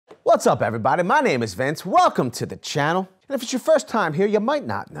What's up, everybody? My name is Vince. Welcome to the channel. And if it's your first time here, you might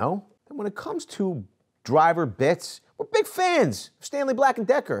not know that when it comes to driver bits, we're big fans of Stanley Black &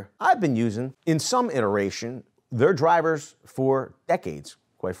 Decker. I've been using, in some iteration, their drivers for decades,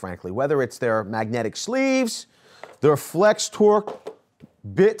 quite frankly. Whether it's their magnetic sleeves, their flex torque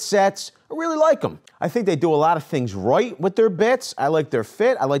bit sets, I really like them. I think they do a lot of things right with their bits. I like their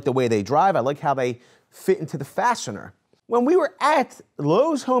fit. I like the way they drive. I like how they fit into the fastener. When we were at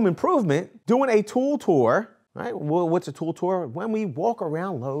Lowe's Home Improvement doing a tool tour, right? Well, what's a tool tour? When we walk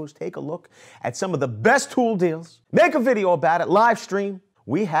around Lowe's, take a look at some of the best tool deals, make a video about it, live stream,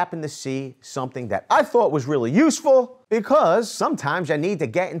 we happened to see something that I thought was really useful because sometimes you need to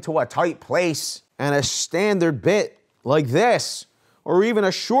get into a tight place and a standard bit like this, or even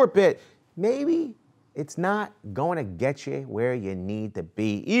a short bit, maybe it's not going to get you where you need to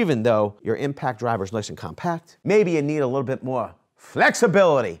be, even though your impact driver is nice and compact. Maybe you need a little bit more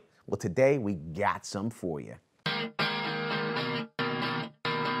flexibility. Well, today we got some for you.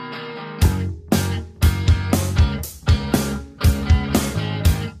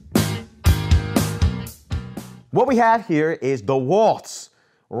 What we have here is DeWALT's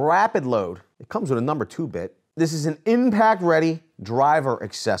Rapid Load. It comes with a number 2 bit. This is an impact-ready driver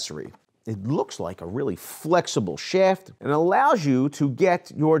accessory. It looks like a really flexible shaft and allows you to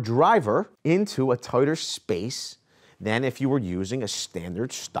get your driver into a tighter space than if you were using a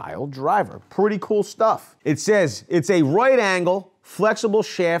standard style driver. Pretty cool stuff. It says it's a right angle, flexible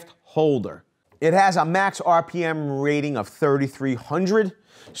shaft holder. It has a max RPM rating of 3,300.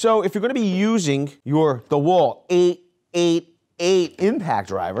 So if you're gonna be using your DeWALT 888 impact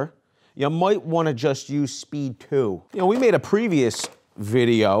driver, you might wanna just use speed 2. You know, we made a previous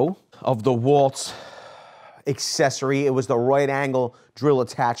video of DeWALT's accessory. It was the right angle drill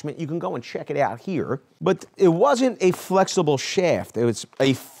attachment. You can go and check it out here. But it wasn't a flexible shaft. It was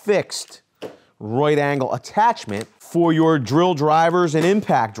a fixed right angle attachment for your drill drivers and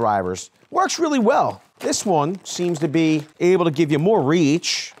impact drivers. Works really well. This one seems to be able to give you more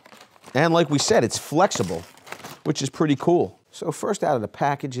reach. And like we said, it's flexible, which is pretty cool. So first out of the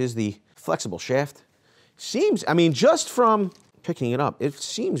package is the flexible shaft. Seems, I mean, just from picking it up, it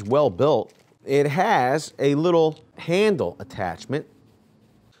seems well built. It has a little handle attachment.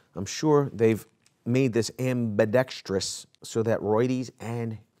 I'm sure they've made this ambidextrous so that righties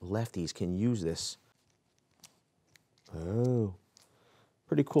and lefties can use this. Oh,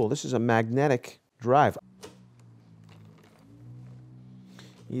 pretty cool. This is a magnetic drive.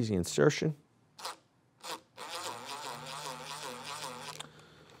 Easy insertion.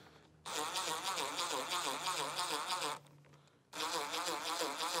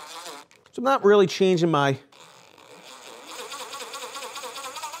 So I'm not really changing my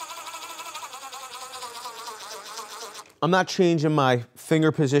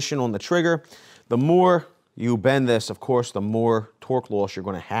finger position on the trigger. The more you bend this, of course, the more torque loss you're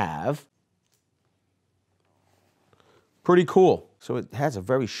going to have. Pretty cool. So it has a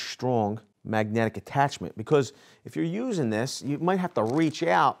very strong magnetic attachment because if you're using this, you might have to reach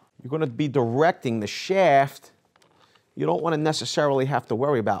out. You're going to be directing the shaft. You don't want to necessarily have to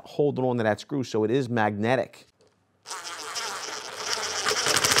worry about holding on to that screw, so it is magnetic.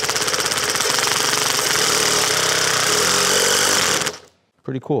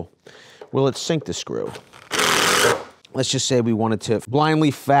 Pretty cool. Will it sink the screw? Let's just say we wanted to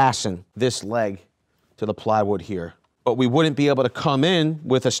blindly fasten this leg to the plywood here, but we wouldn't be able to come in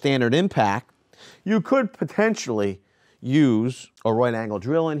with a standard impact. You could potentially use a right angle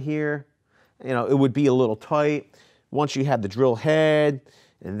drill in here. You know, it would be a little tight. Once you have the drill head,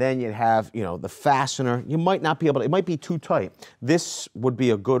 and then you'd have, you know, the fastener, you might not be able to, it might be too tight. This would be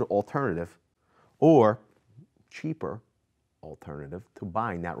a good alternative, or cheaper alternative to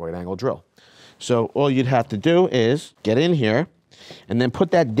buying that right angle drill. So all you'd have to do is get in here and then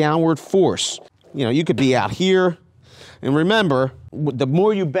put that downward force. You know, you could be out here, and remember, the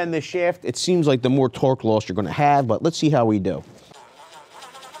more you bend the shaft, it seems like the more torque loss you're gonna have, but let's see how we do.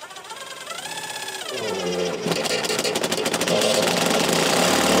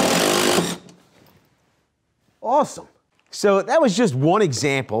 Awesome. So that was just one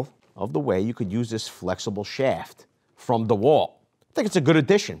example of the way you could use this flexible shaft from DeWALT. I think it's a good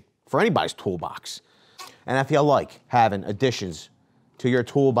addition for anybody's toolbox. And if you like having additions to your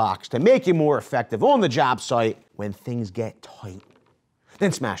toolbox to make you more effective on the job site when things get tight,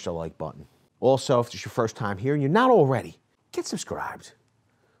 then smash the like button. Also, if it's your first time here and you're not already, get subscribed.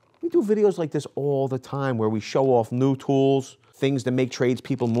 We do videos like this all the time where we show off new tools, things to make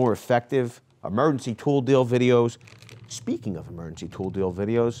tradespeople more effective, emergency tool deal videos. Speaking of emergency tool deal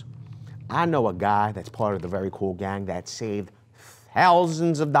videos, I know a guy that's part of the very cool gang that saved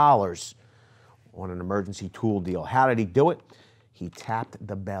thousands of dollars on an emergency tool deal. How did he do it? He tapped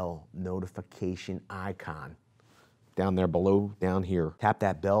the bell notification icon down there below, down here. Tap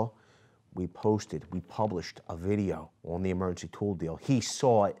that bell. We published a video on the emergency tool deal. He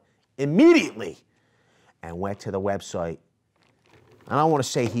saw it immediately and went to the website. I don't want to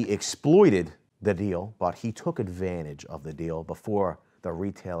say he exploited the deal, but he took advantage of the deal before the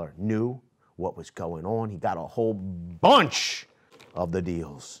retailer knew what was going on. He got a whole bunch of the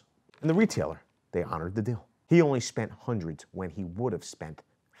deals. And the retailer, they honored the deal. He only spent hundreds when he would have spent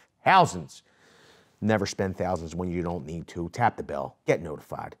thousands. Never spend thousands when you don't need to. Tap the bell, get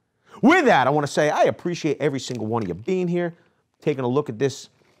notified. With that, I want to say I appreciate every single one of you being here, taking a look at this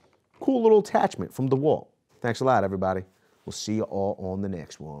cool little attachment from DeWALT. Thanks a lot, everybody. We'll see you all on the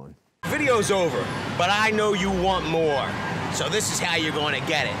next one. Video's over, but I know you want more. So this is how you're going to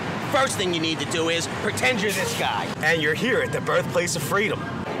get it. First thing you need to do is pretend you're this guy. And you're here at the birthplace of freedom.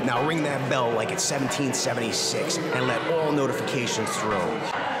 Now ring that bell like it's 1776 and let all notifications through.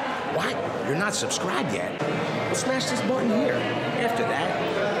 What? You're not subscribed yet? Well, smash this button here. After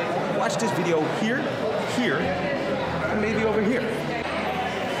that, watch this video here, here, and maybe over here.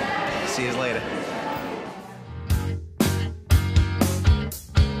 See you later.